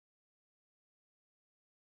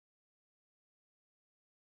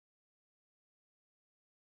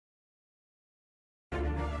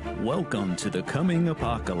Welcome to the coming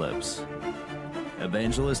apocalypse.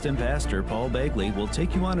 Evangelist and pastor Paul Begley will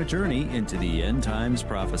take you on a journey into the end times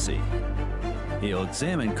prophecy. He'll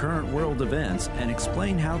examine current world events and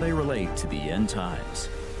explain how they relate to the end times.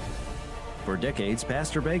 For decades,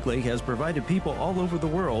 Pastor Begley has provided people all over the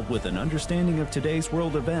world with an understanding of today's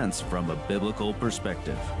world events from a biblical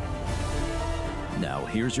perspective. Now,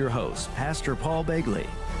 here's your host, Pastor Paul Begley.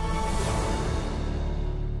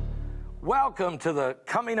 Welcome to the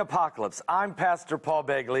coming apocalypse. I'm Pastor Paul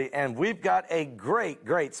Begley, and we've got a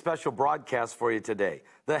great special broadcast for you today.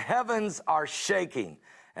 The heavens are shaking,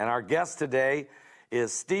 and our guest today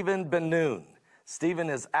is Stephen Ben-Nun. Stephen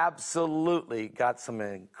has absolutely got some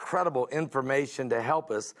incredible information to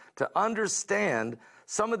help us to understand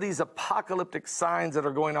some of these apocalyptic signs that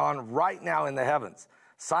are going on right now in the heavens.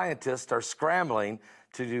 Scientists are scrambling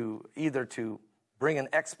to bring an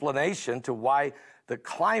explanation to why the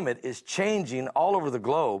climate is changing all over the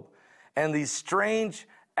globe, and these strange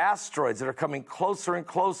asteroids that are coming closer and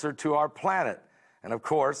closer to our planet. And of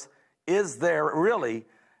course, is there really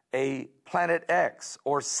a planet X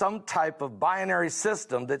or some type of binary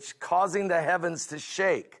system that's causing the heavens to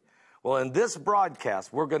shake? Well, in this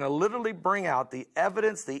broadcast, we're going to literally bring out the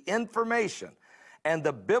evidence, the information, and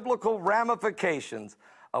the biblical ramifications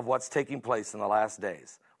of what's taking place in the last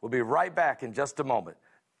days. We'll be right back in just a moment.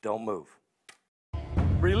 Don't move.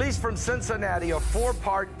 Released from Cincinnati, a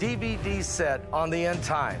 4-part DVD set on the end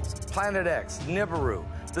times. Planet X, Nibiru,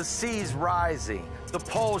 the seas rising, the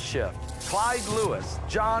pole shift, Clyde Lewis,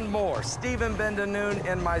 John Moore, Stephen Ben-Nun,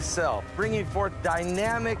 and myself, bringing forth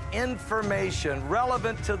dynamic information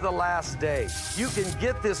relevant to the last day. You can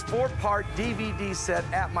get this 4-part DVD set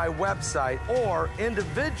at my website or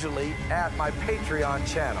individually at my Patreon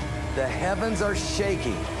channel. The heavens are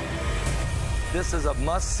shaking. This is a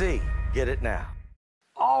must-see. Get it now.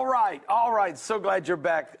 All right. So glad you're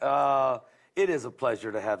back. It is a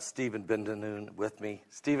pleasure to have Stephen Ben-Nun with me.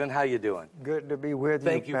 Stephen, how you doing? Good to be with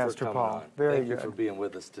you, Pastor Paul. Thank you for being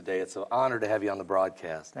with us today. It's an honor to have you on the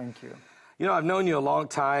broadcast. Thank you. You know, I've known you a long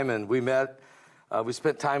time, and we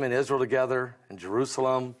spent time in Israel together, in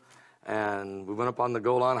Jerusalem, and we went up on the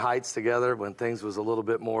Golan Heights together when things was a little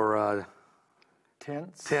bit more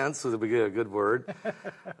tense would be a good word.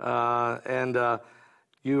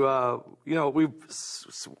 We've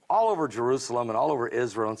all over Jerusalem and all over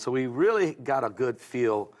Israel, and so we really got a good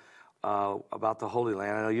feel about the Holy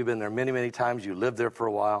Land. I know you've been there many times. You lived there for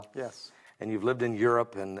a while. Yes. And you've lived in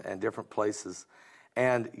Europe and different places.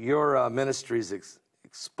 And your ministry is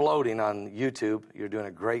exploding on YouTube. You're doing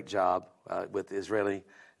a great job with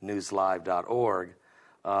IsraeliNewsLive.org.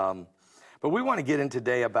 But we want to get in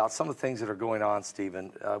today about some of the things that are going on,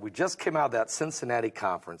 Stephen. We just came out of that Cincinnati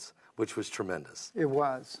conference, which was tremendous. It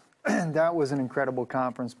was. That was an incredible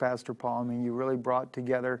conference, Pastor Paul. I mean, you really brought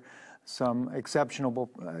together some exceptional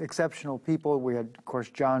people. We had, of course,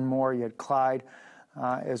 John Moore. You had Clyde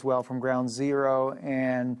as well from Ground Zero.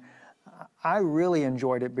 And I really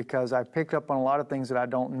enjoyed it because I picked up on a lot of things that I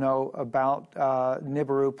don't know about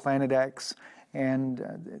Nibiru, Planet X,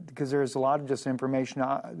 and because there's a lot of just information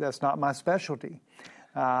that's not my specialty.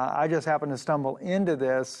 I just happened to stumble into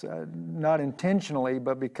this, not intentionally,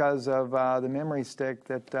 but because of the memory stick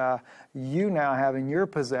that you now have in your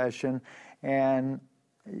possession. And,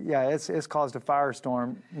 yeah, it's caused a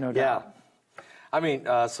firestorm, no doubt. Yeah. I mean,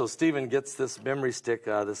 so Stephen gets this memory stick,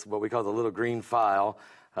 this what we call the little green file,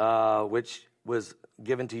 which was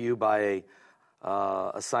given to you by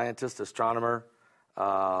a scientist, astronomer,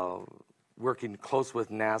 working close with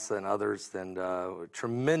NASA and others, and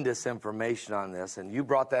tremendous information on this. And you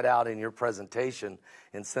brought that out in your presentation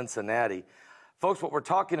in Cincinnati. Folks, what we're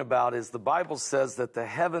talking about is the Bible says that the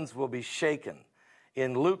heavens will be shaken.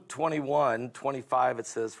 In Luke 21:25, it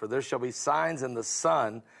says, "For there shall be signs in the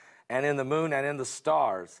sun and in the moon and in the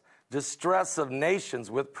stars, distress of nations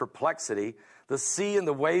with perplexity. The sea and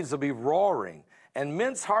the waves will be roaring, and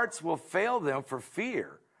men's hearts will fail them for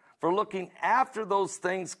fear, for looking after those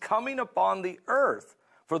things coming upon the earth,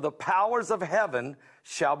 for the powers of heaven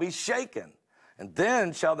shall be shaken. And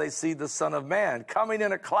then shall they see the Son of Man coming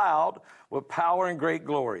in a cloud with power and great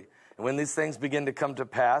glory. And when these things begin to come to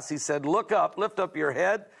pass, he said, Look up, lift up your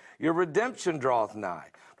head, your redemption draweth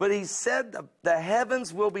nigh. But he said the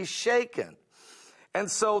heavens will be shaken. And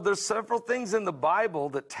so there's several things in the Bible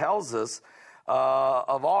that tells us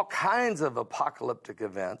of all kinds of apocalyptic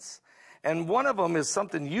events. And one of them is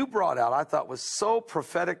something you brought out I thought was so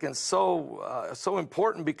prophetic and so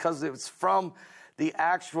important because it was from the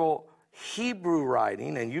actual Hebrew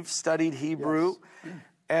writing, and you've studied Hebrew. Yes.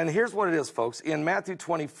 And here's what it is, folks. In Matthew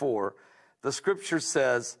 24, the scripture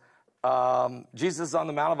says, Jesus is on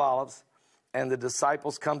the Mount of Olives, And the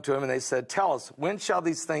disciples come to him and they said, tell us, when shall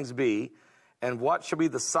these things be? And what shall be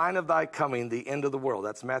the sign of thy coming, the end of the world?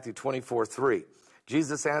 That's Matthew 24:3.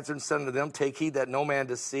 Jesus answered and said unto them, take heed that no man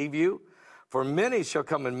deceive you. For many shall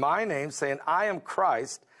come in my name, saying, I am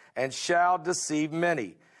Christ, and shall deceive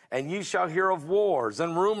many. And ye shall hear of wars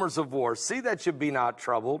and rumors of wars. See that you be not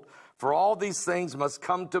troubled, for all these things must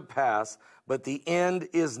come to pass, but the end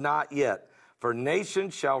is not yet. For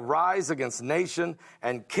nation shall rise against nation,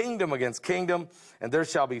 and kingdom against kingdom, and there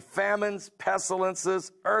shall be famines,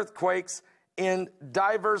 pestilences, earthquakes in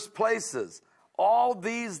diverse places. All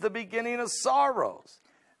these the beginning of sorrows.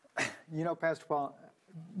 You know, Pastor Paul,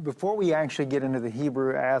 before we actually get into the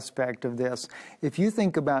Hebrew aspect of this, if you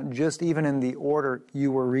think about just even in the order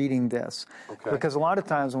you were reading this, because a lot of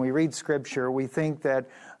times when we read Scripture, we think that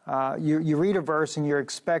you read a verse and you're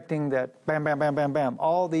expecting that bam, bam, bam, bam, bam,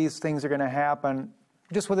 all these things are going to happen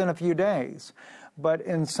just within a few days. But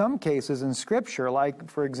in some cases in Scripture, like,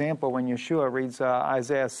 for example, when Yeshua reads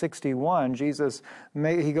Isaiah 61,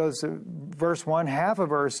 he goes to verse 1, half of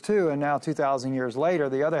verse 2, and now 2,000 years later,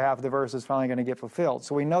 the other half of the verse is finally going to get fulfilled.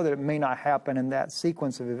 So we know that it may not happen in that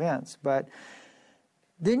sequence of events. But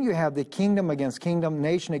then you have the kingdom against kingdom,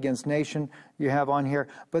 nation against nation, you have on here.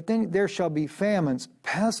 But then there shall be famines,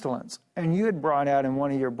 pestilence. And you had brought out in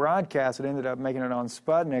one of your broadcasts, it ended up making it on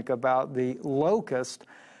Sputnik, about the locust.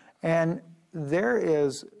 And there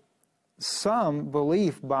is some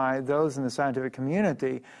belief by those in the scientific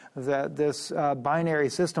community that this binary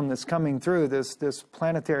system that's coming through, this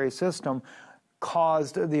planetary system,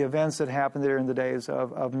 caused the events that happened there in the days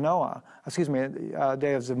of Noah,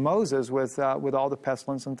 days of Moses, with all the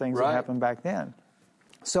pestilence and things that happened back then.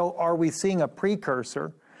 So are we seeing a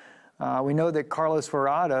precursor? We know that Carlos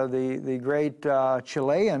Ferrada, the great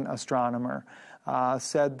Chilean astronomer,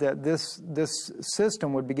 said that this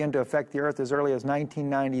system would begin to affect the Earth as early as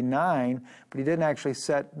 1999, but he didn't actually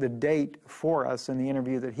set the date for us in the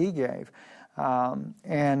interview that he gave.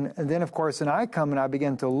 And then, of course, I come and I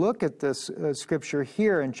begin to look at this scripture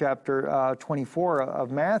here in chapter 24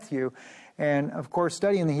 of Matthew. And, of course,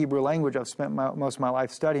 studying the Hebrew language, I've spent most of my life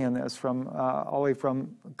studying this, from all the way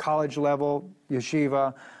from college level,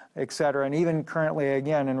 yeshiva, etc., and even currently,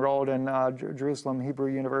 again, enrolled in Jerusalem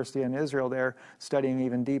Hebrew University in Israel there, studying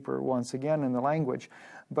even deeper once again in the language.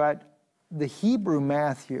 But the Hebrew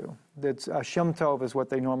Matthew, that's Shem Tov is what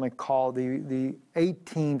they normally call the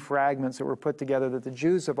 18 fragments that were put together that the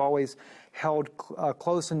Jews have always held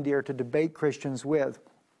close and dear to debate Christians with.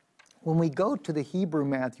 When we go to the Hebrew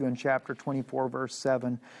Matthew in chapter 24, verse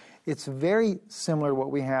 7, it's very similar to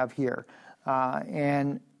what we have here.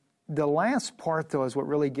 And the last part, though, is what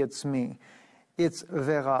really gets me. It's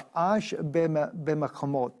Vera'ash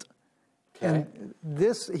b'makamot. And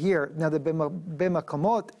this here, now the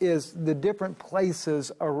b'makamot is the different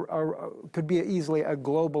places, could be easily a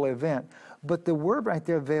global event. But the word right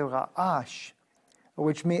there, Vera'ash,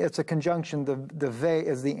 which means it's a conjunction, the ve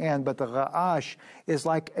is the end, but the ra'ash is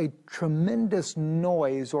like a tremendous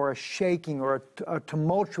noise or a shaking or a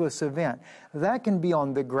tumultuous event. That can be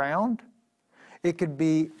on the ground. It could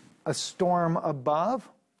be a storm above.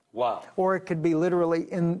 Wow. Or it could be literally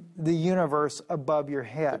in the universe above your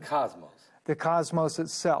head. The cosmos. The cosmos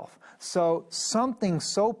itself. So something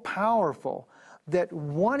so powerful that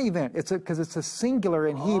one event, because it's a singular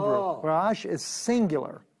in Hebrew. Ra'ash is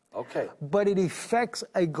singular. Okay. But it affects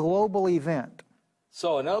a global event.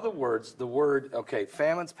 So in other words, the word,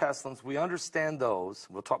 famines, pestilence, we understand those.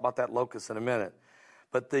 We'll talk about that locust in a minute.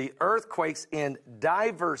 But the earthquakes in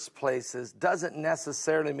diverse places doesn't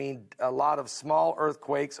necessarily mean a lot of small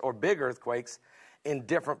earthquakes or big earthquakes in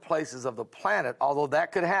different places of the planet, although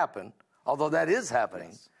that could happen, although that is happening.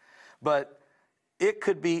 Yes. But it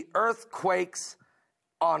could be earthquakes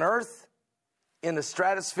on Earth, in the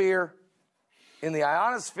stratosphere, in the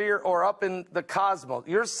ionosphere, or up in the cosmos.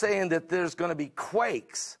 You're saying that there's going to be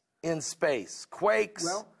quakes in space, quakes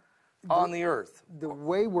on the Earth. The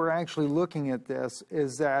way we're actually looking at this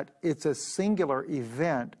is that it's a singular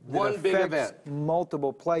event that One big event.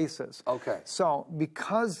 Multiple places. Okay. So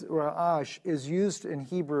because Ra'ash is used in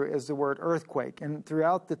Hebrew as the word earthquake, and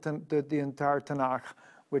throughout the entire Tanakh,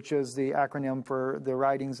 which is the acronym for the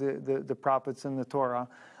writings, the prophets and the Torah,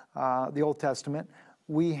 the Old Testament,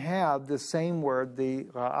 we have the same word, the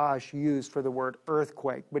Ra'ash, used for the word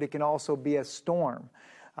earthquake, but it can also be a storm.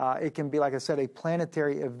 It can be, like I said, a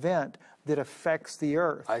planetary event that affects the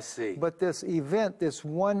Earth. I see. But this event, this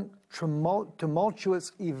one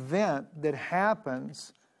tumultuous event that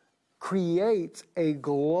happens, creates a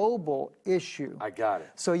global issue. I got it.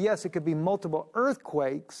 So yes, it could be multiple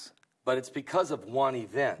earthquakes, But it's because of one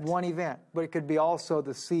event. One event. But it could be also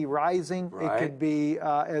the sea rising. Right. It could be,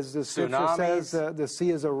 as the scripture says, the sea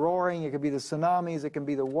is a roaring. It could be the tsunamis. It can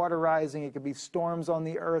be the water rising. It could be storms on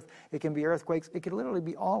the earth. It can be earthquakes. It could literally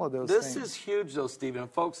be all of those things. This is huge, though, Stephen.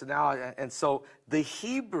 And folks, now, and so the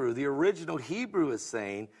Hebrew, the original Hebrew is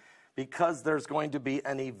saying, because there's going to be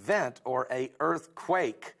an event or a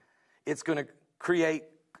earthquake, it's going to create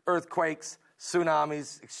earthquakes,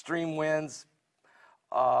 tsunamis, extreme winds,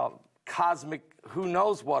 cosmic, who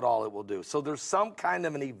knows what all it will do. So there's some kind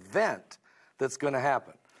of an event that's going to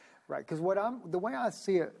happen. Right, because the way I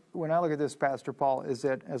see it when I look at this, Pastor Paul, is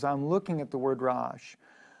that as I'm looking at the word Rosh,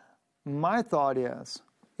 my thought is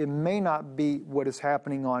it may not be what is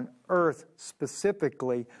happening on Earth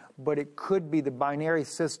specifically, but it could be the binary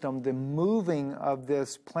system, the moving of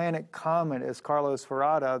this planet comet, as Carlos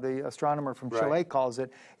Ferrada, the astronomer from Chile, calls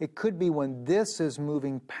it. It could be when this is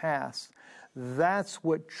moving past. That's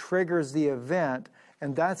what triggers the event,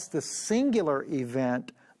 and that's the singular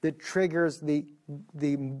event that triggers the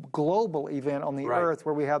global event on the earth,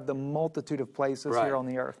 where we have the multitude of places here on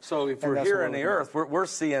the earth. So if we're here on the earth, we're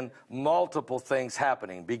seeing multiple things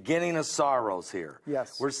happening. Beginning of sorrows here.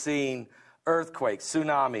 Yes. We're seeing earthquakes,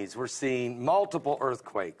 tsunamis. We're seeing multiple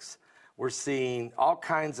earthquakes. We're seeing all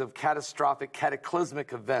kinds of catastrophic,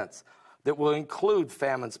 cataclysmic events that will include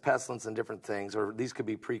famines, pestilence, and different things, or these could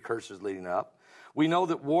be precursors leading up. We know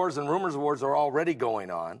that wars and rumors of wars are already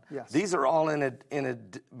going on. Yes. These are all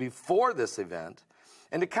before this event.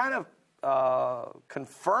 And to kind of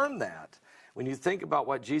confirm that, when you think about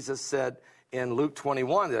what Jesus said in Luke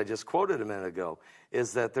 21 that I just quoted a minute ago,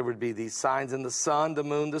 is that there would be these signs in the sun, the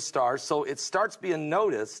moon, the stars. So it starts being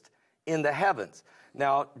noticed in the heavens.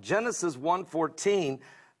 Now, Genesis 1:14,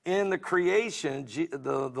 in the creation,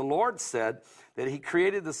 the Lord said that he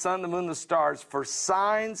created the sun, the moon, the stars for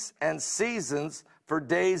signs and seasons, for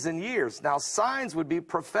days and years. Now, signs would be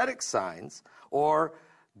prophetic signs or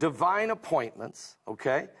divine appointments,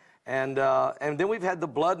 okay? And then we've had the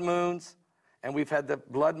blood moons, and we've had the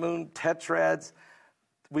blood moon tetrads.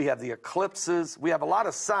 We have the eclipses. We have a lot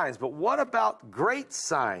of signs. But what about great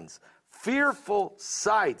signs? Fearful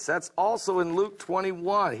sights. That's also in Luke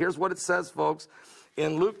 21. Here's what it says, folks.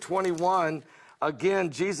 In Luke 21,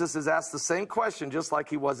 again, Jesus is asked the same question, just like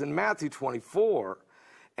he was in Matthew 24.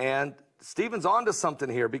 And Stephen's on to something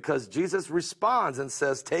here, because Jesus responds and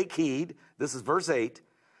says, take heed. This is verse 8.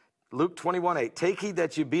 Luke 21:8. Take heed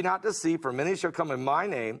that you be not deceived, for many shall come in my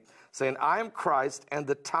name, saying, I am Christ, and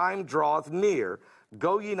the time draweth near.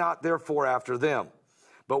 Go ye not therefore after them.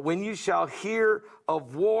 But when you shall hear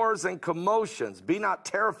of wars and commotions, be not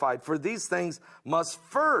terrified, for these things must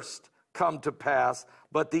first come to pass,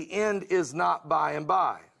 but the end is not by and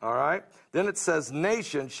by. All right? Then it says,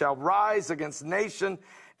 nation shall rise against nation,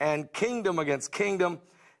 and kingdom against kingdom,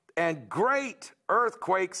 and great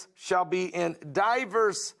earthquakes shall be in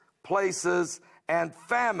diverse places, and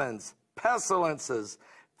famines, pestilences,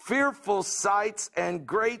 fearful sights, and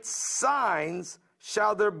great signs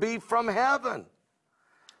shall there be from heaven.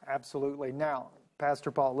 Absolutely. Now,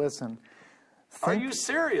 Pastor Paul, listen. Are you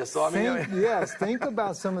serious? Yes, think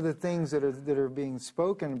about some of the things that are being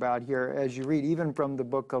spoken about here as you read, even from the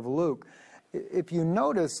book of Luke. If you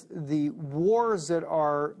notice, the wars that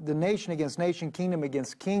are the nation against nation, kingdom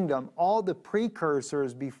against kingdom, all the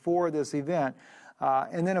precursors before this event,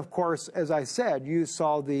 and then, of course, as I said, you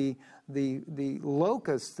saw the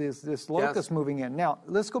locust, this locust moving in. Now,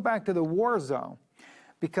 let's go back to the war zone.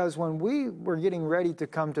 Because when we were getting ready to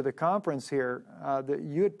come to the conference here that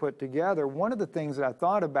you had put together, one of the things that I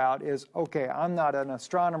thought about is, okay, I'm not an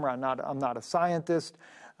astronomer, I'm not a scientist,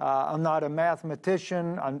 I'm not a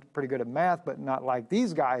mathematician, I'm pretty good at math, but not like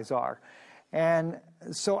these guys are. And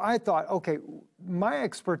so I thought, okay, my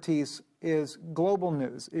expertise is global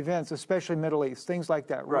news, events, especially Middle East, things like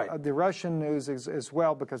that. Right. The Russian news as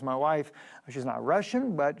well, because my wife, she's not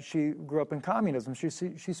Russian, but she grew up in communism. She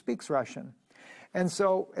speaks Russian. And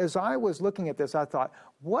so as I was looking at this, I thought,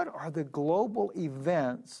 what are the global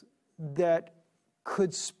events that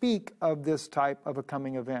could speak of this type of a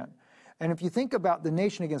coming event? And if you think about the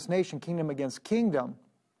nation against nation, kingdom against kingdom,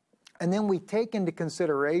 and then we take into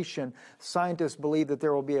consideration, scientists believe that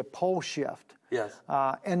there will be a pole shift. Yes.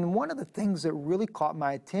 And one of the things that really caught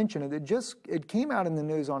my attention, and it came out in the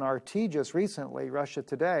news on RT just recently, Russia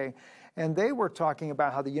Today, and they were talking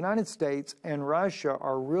about how the United States and Russia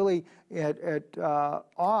are really at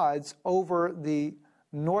odds over the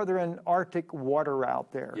northern Arctic water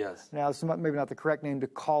route there. Yes. Now, it's maybe not the correct name to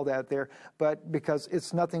call that there, but because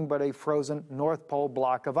it's nothing but a frozen North Pole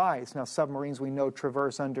block of ice. Now, submarines, we know,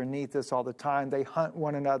 traverse underneath this all the time. They hunt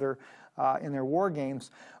one another in their war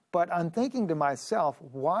games. But I'm thinking to myself,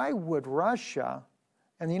 why would Russia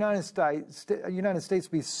and the United States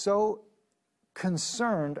be so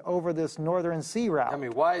concerned over this northern sea route? I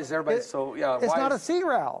mean, why is everybody so, yeah. It's not a sea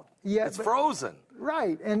route. Yeah, it's frozen.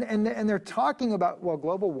 Right, and they're talking about, well,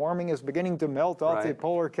 global warming is beginning to melt off the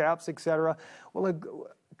polar caps, etc. Well,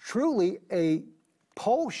 truly, a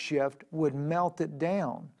pole shift would melt it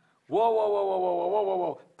down. Whoa, whoa, whoa, whoa, whoa, whoa, whoa,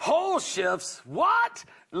 whoa. Pole shifts? What?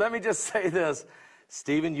 Let me just say this.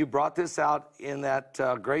 Stephen, you brought this out in that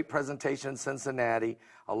great presentation in Cincinnati,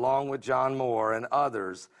 along with John Moore and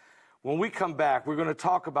others. When we come back, we're going to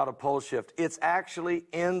talk about a pole shift. It's actually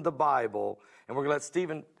in the Bible, and we're going to let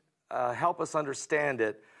Stephen help us understand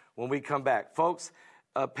it when we come back. Folks,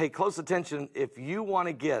 pay close attention. If you want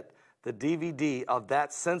to get the DVD of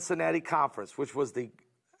that Cincinnati conference, which was the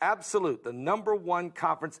 #1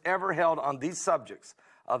 conference ever held on these subjects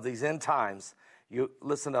of these end times, you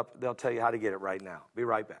listen up. They'll tell you how to get it right now. Be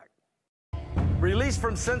right back. Released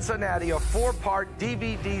from Cincinnati, a 4-part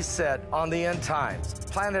DVD set on the end times.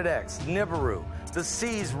 Planet X, Nibiru, The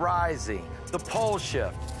Seas Rising, The Pole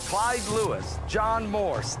Shift, Clyde Lewis, John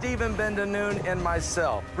Moore, Stephen Ben-Danoon, and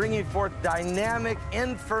myself, bringing forth dynamic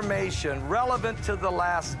information relevant to the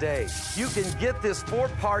last day. You can get this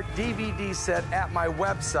 4-part DVD set at my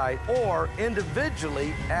website or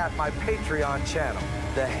individually at my Patreon channel.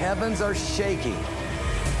 The heavens are shaking.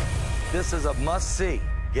 This is a must-see.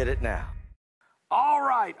 Get it now. All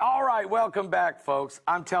right, welcome back, folks.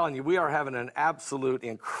 I'm telling you, we are having an absolute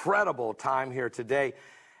incredible time here today,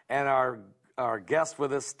 and our guest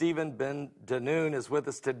with us, Stephen Ben-Danoon, is with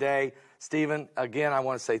us today. Stephen, again, I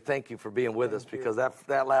want to say thank you for being with us, because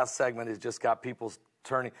that last segment has just got people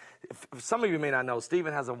turning. Some of you may not know,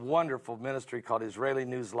 Stephen has a wonderful ministry called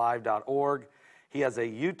IsraeliNewsLive.org. He has a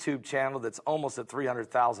YouTube channel that's almost at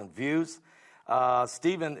 300,000 views.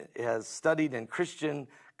 Stephen has studied in Christian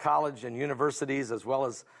college and universities, as well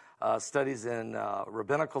as studies in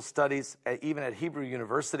rabbinical studies, even at Hebrew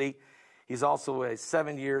University. He's also a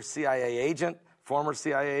 7-year CIA agent, former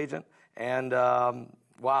CIA agent, and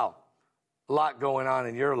wow, a lot going on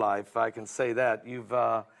in your life, if I can say that. You've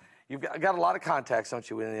got a lot of contacts, don't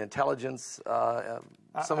you, in the intelligence,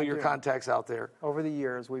 some of your contacts out there? Over the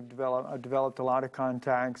years, I've developed a lot of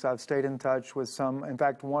contacts. I've stayed in touch with some, in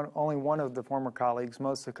fact, only one of the former colleagues,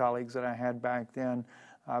 most of the colleagues that I had back then,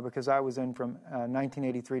 because I was in from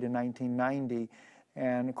 1983 to 1990,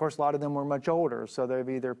 and of course a lot of them were much older, so they've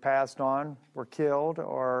either passed on, were killed,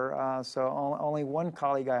 or so only one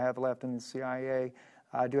colleague I have left in the CIA.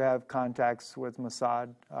 I do have contacts with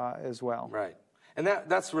Mossad as well. Right. And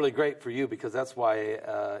that's really great for you, because that's why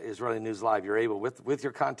Israeli News Live, you're able, with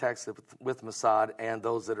your contacts with Mossad and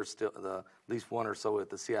those that are still, at least one or so at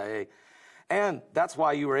the CIA, and that's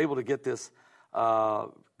why you were able to get this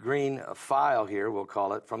green file here, we'll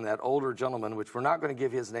call it, from that older gentleman, which we're not going to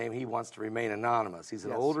give his name. He wants to remain anonymous. He's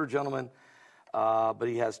an older gentleman, but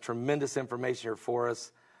he has tremendous information here for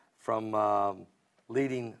us from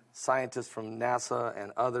leading scientists from NASA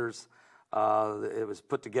and others. It was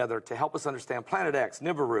put together to help us understand Planet X,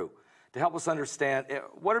 Nibiru, to help us understand,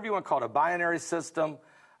 whatever you want to call it, a binary system.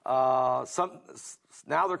 Now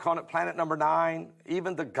they're calling it Planet Number 9,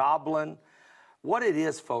 even the Goblin. What it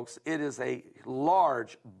is, folks, it is a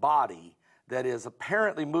large body that is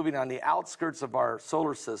apparently moving on the outskirts of our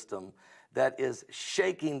solar system that is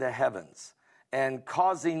shaking the heavens and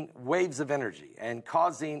causing waves of energy and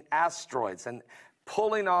causing asteroids and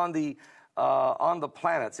pulling on the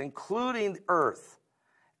planets, including Earth.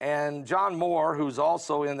 And John Moore, who's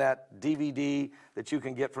also in that DVD that you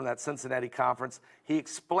can get from that Cincinnati conference, he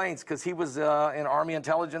explains, because he was in Army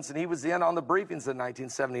intelligence and he was in on the briefings in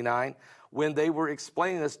 1979 when they were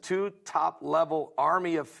explaining this to top-level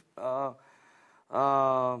Army of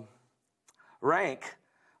rank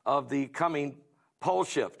of the coming pole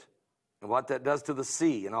shift and what that does to the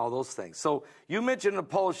sea and all those things. So you mentioned the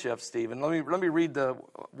pole shift, Stephen. Let me read the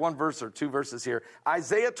one verse or two verses here.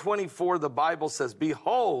 Isaiah 24, the Bible says,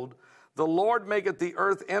 "Behold, the Lord maketh the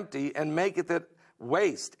earth empty, and maketh it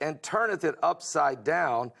waste, and turneth it upside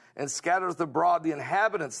down, and scattereth abroad the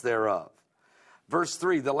inhabitants thereof." Verse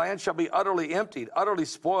 3, "The land shall be utterly emptied, utterly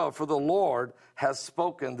spoiled, for the Lord has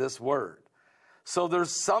spoken this word." So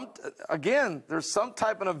there's some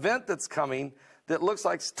type of event that's coming that looks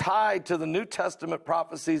like it's tied to the New Testament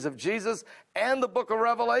prophecies of Jesus and the book of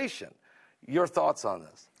Revelation. Your thoughts on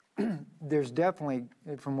this? There's definitely,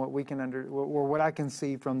 from what we can or what I can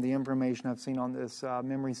see from the information I've seen on this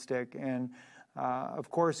memory stick, and of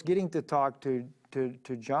course, getting to talk to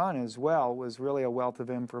John as well was really a wealth of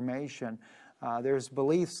information. There's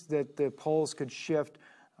beliefs that the poles could shift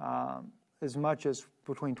as much as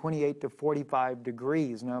between 28 to 45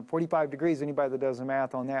 degrees. Now, 45 degrees, anybody that does the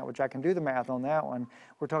math on that, which I can do the math on that one,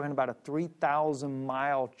 we're talking about a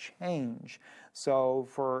 3,000-mile change. So,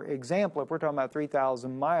 for example, if we're talking about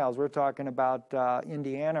 3,000 miles, we're talking about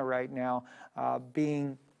Indiana right now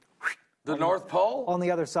being the North Pole? On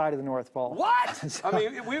the other side of the North Pole. What? So, I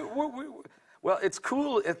mean, well, it's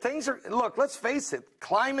cool. Things are, look, let's face it,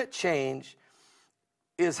 climate change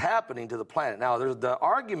is happening to the planet. Now, the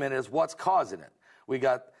argument is what's causing it. We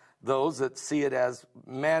got those that see it as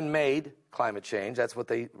man-made climate change. That's what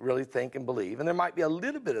they really think and believe. And there might be a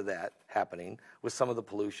little bit of that happening with some of the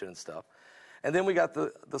pollution and stuff. And then we got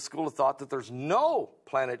the school of thought that there's no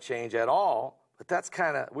planet change at all. But that's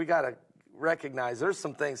kind of, we got to recognize there's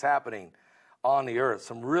some things happening on the earth,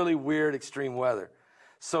 some really weird extreme weather.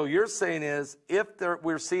 So you're saying is, if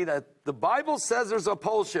we're seeing the Bible says there's a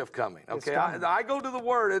pole shift coming. Okay, I go to the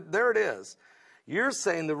Word, there it is. You're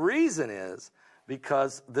saying the reason is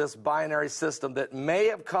because this binary system that may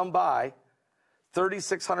have come by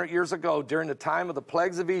 3,600 years ago during the time of the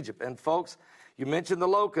plagues of Egypt. And folks, you mentioned the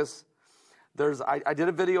locusts. I did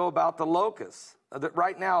a video about the locusts.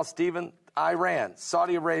 Right now, Stephen, Iran,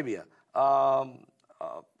 Saudi Arabia,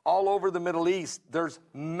 all over the Middle East, there's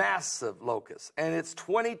massive locusts. And it's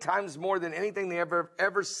 20 times more than anything they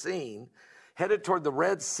ever seen, headed toward the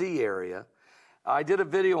Red Sea area. I did a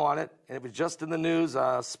video on it, and it was just in the news.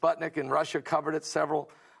 Sputnik in Russia covered it, several.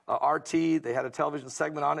 RT, they had a television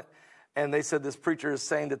segment on it. And they said this preacher is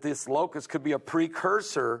saying that this locust could be a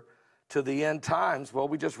precursor to the end times. Well,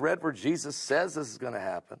 we just read where Jesus says this is going to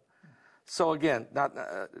happen. So again,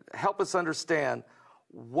 help us understand,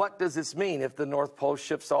 what does this mean if the North Pole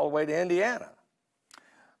shifts all the way to Indiana?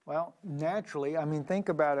 Well, naturally, I mean, think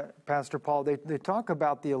about it, Pastor Paul. They talk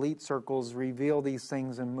about the elite circles reveal these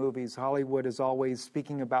things in movies. Hollywood is always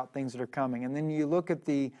speaking about things that are coming. And then you look at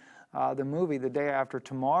the movie, The Day After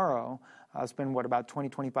Tomorrow. It's been, about 20,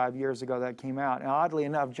 25 years ago that came out. And oddly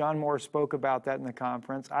enough, John Moore spoke about that in the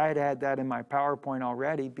conference. I had that in my PowerPoint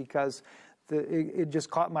already because it just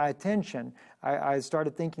caught my attention. I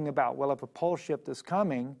started thinking about, well, if a pole shift is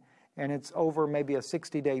coming and it's over maybe a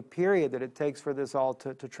 60-day period that it takes for this all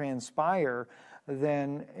to transpire,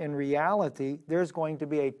 then in reality, there's going to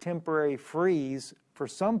be a temporary freeze for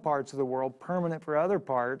some parts of the world, permanent for other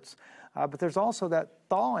parts, but there's also that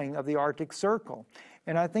thawing of the Arctic Circle.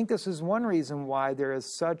 And I think this is one reason why there is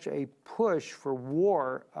such a push for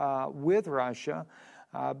war with Russia,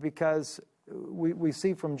 because we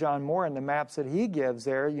see from John Moore in the maps that he gives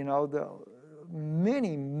there,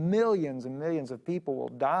 many millions and millions of people will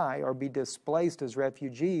die or be displaced as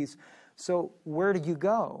refugees. So where do you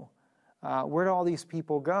go? Where do all these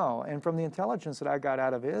people go? And from the intelligence that I got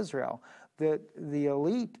out of Israel, that the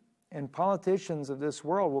elite and politicians of this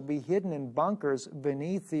world will be hidden in bunkers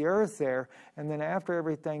beneath the earth there, and then after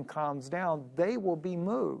everything calms down, they will be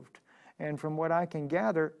moved. And from what I can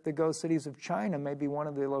gather, the ghost cities of China may be one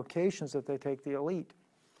of the locations that they take the elite.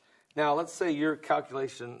 Now, let's say your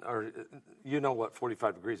calculation, or you know what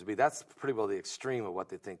 45 degrees would be. That's pretty well the extreme of what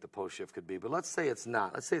they think the pole shift could be. But let's say it's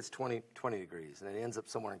not. Let's say it's 20 degrees, and it ends up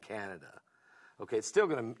somewhere in Canada. Okay, it's still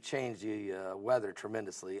going to change the weather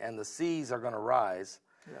tremendously, and the seas are going to rise.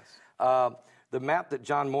 Yes. The map that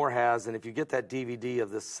John Moore has, and if you get that DVD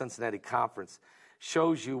of this Cincinnati conference,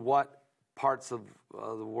 shows you what parts of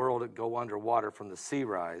the world that go underwater from the sea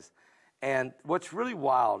rise. And what's really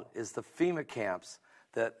wild is the FEMA camps.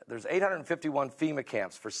 That there's 851 FEMA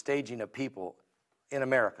camps for staging of people in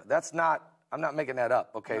America. That's not, I'm not making that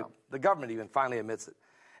up, okay? No. The government even finally admits it.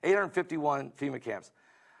 851 FEMA camps.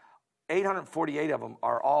 848 of them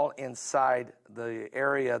are all inside the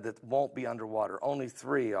area that won't be underwater. Only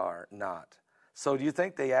 3 are not. So do you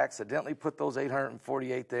think they accidentally put those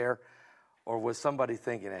 848 there, or was somebody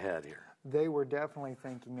thinking ahead here? They were definitely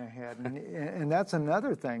thinking ahead. And that's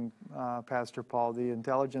another thing, Pastor Paul, the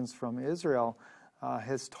intelligence from Israel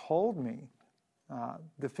has told me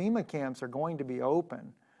the FEMA camps are going to be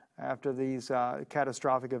open after these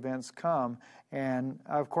catastrophic events come. And,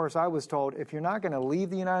 of course, I was told, if you're not going to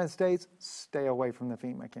leave the United States, stay away from the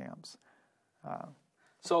FEMA camps.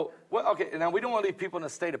 So, well, okay, now we don't want to leave people in a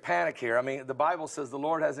state of panic here. I mean, the Bible says the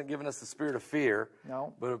Lord hasn't given us the spirit of fear,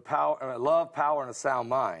 but of power, love, power, and a sound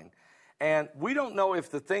mind. And we don't know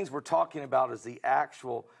if the things we're talking about is the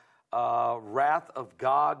actual wrath of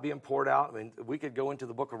God being poured out. I mean, we could go into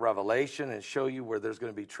the book of Revelation and show you where there's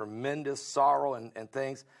going to be tremendous sorrow and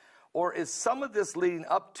things. Or is some of this leading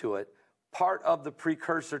up to it part of the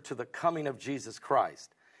precursor to the coming of Jesus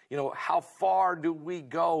Christ? You know, how far do we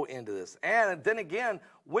go into this? And then again,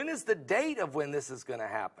 when is the date of when this is going to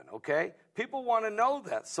happen, okay? People want to know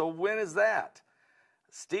that. So when is that?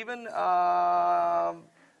 Stephen,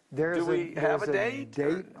 There's do we have a date?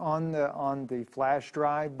 Date on the flash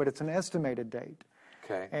drive, but it's an estimated date.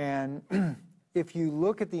 Okay. And if you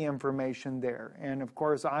look at the information there, and of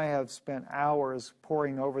course I have spent hours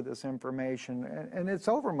poring over this information, and it's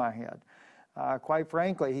over my head. Quite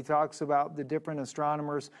frankly, he talks about the different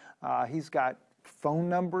astronomers. He's got phone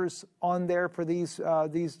numbers on there for these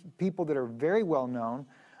people that are very well known,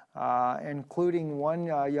 including one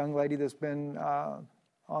young lady that's been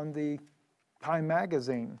on the Time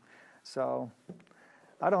magazine. So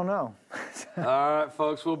I don't know. All right,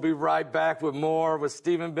 folks, we'll be right back with more with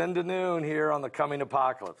Stephen Ben-Danoon here on The Coming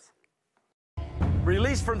Apocalypse.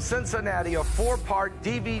 Released from Cincinnati, a 4-part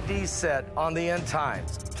DVD set on the end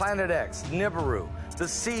times. Planet X, Nibiru, The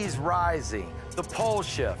Seas Rising, The Pole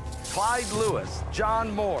Shift, Clyde Lewis,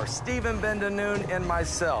 John Moore, Stephen Ben-Danoon, and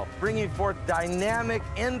myself, bringing forth dynamic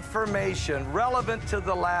information relevant to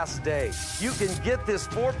the last day. You can get this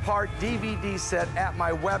 4-part DVD set at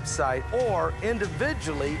my website or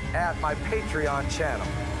individually at my Patreon channel.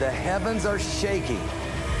 The heavens are shaking.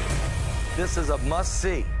 This is a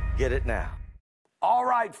must-see. Get it now. All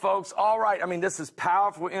right, folks, all right. I mean, this is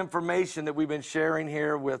powerful information that we've been sharing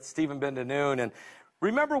here with Stephen Ben-Danoon. And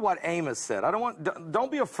remember what Amos said.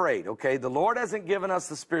 Don't be afraid, okay? The Lord hasn't given us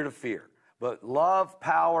the spirit of fear, but love,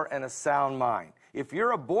 power, and a sound mind. If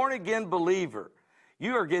you're a born-again believer,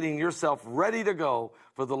 you are getting yourself ready to go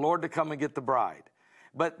for the Lord to come and get the bride.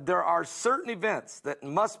 But there are certain events that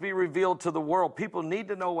must be revealed to the world. People need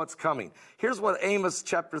to know what's coming. Here's what Amos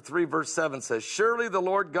chapter 3, verse 7 says. Surely the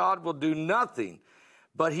Lord God will do nothing,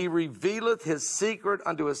 but he revealeth his secret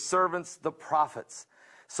unto his servants, the prophets.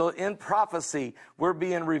 So in prophecy, we're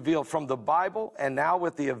being revealed from the Bible, and now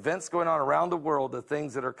with the events going on around the world, the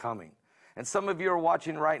things that are coming. And some of you are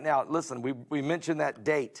watching right now. Listen, we mentioned that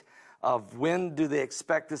date of when do they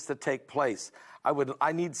expect this to take place.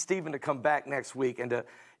 I need Stephen to come back next week and to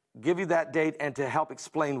give you that date and to help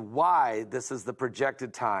explain why this is the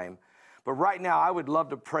projected time. But right now, I would love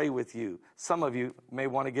to pray with you. Some of you may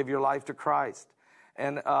want to give your life to Christ.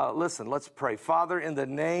 And listen, let's pray. Father, in the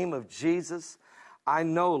name of Jesus, I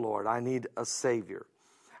know, Lord, I need a Savior.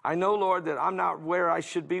 I know, Lord, that I'm not where I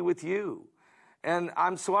should be with you. And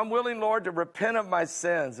I'm willing, Lord, to repent of my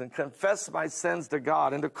sins and confess my sins to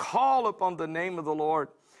God and to call upon the name of the Lord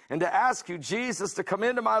and to ask you, Jesus, to come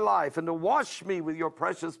into my life and to wash me with your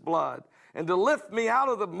precious blood and to lift me out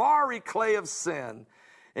of the miry clay of sin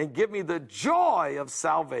and give me the joy of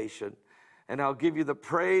salvation. And I'll give you the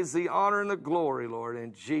praise, the honor, and the glory, Lord,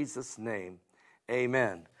 in Jesus' name.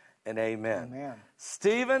 Amen and amen. Amen.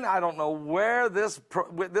 Stephen, I don't know where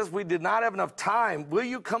we did not have enough time. Will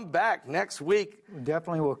you come back next week?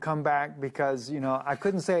 Definitely will come back because, you know, I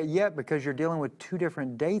couldn't say it yet because you're dealing with 2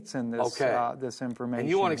 different dates in this, this information. And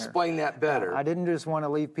you want to here. explain that better. I didn't just want to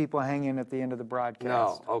leave people hanging at the end of the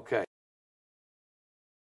broadcast. No, okay.